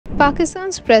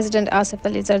Pakistan's President Asif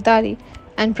Zardari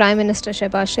and Prime Minister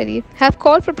Shehbaz Sharif have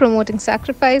called for promoting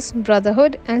sacrifice,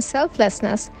 brotherhood, and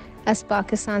selflessness as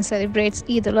Pakistan celebrates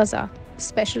Eidul Azha.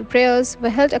 Special prayers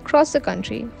were held across the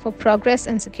country for progress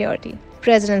and security.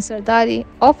 President Zardari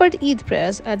offered Eid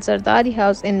prayers at Zardari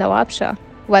House in Nawab Shah,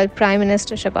 while Prime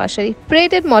Minister Shehbaz Sharif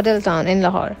prayed at Model Town in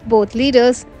Lahore. Both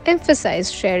leaders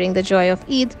emphasized sharing the joy of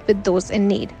Eid with those in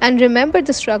need and remembered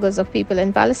the struggles of people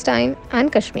in Palestine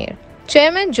and Kashmir.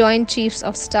 Chairman, Joint Chiefs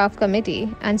of Staff Committee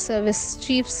and Service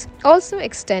Chiefs also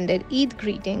extended Eid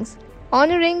greetings,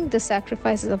 honoring the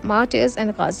sacrifices of martyrs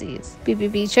and Ghazis.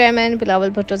 PPP Chairman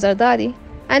Bilawal Bhutto Zardari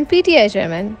and PTI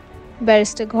Chairman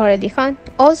Barrister Ghor Ali Khan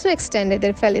also extended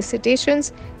their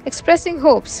felicitations, expressing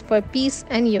hopes for peace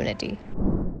and unity.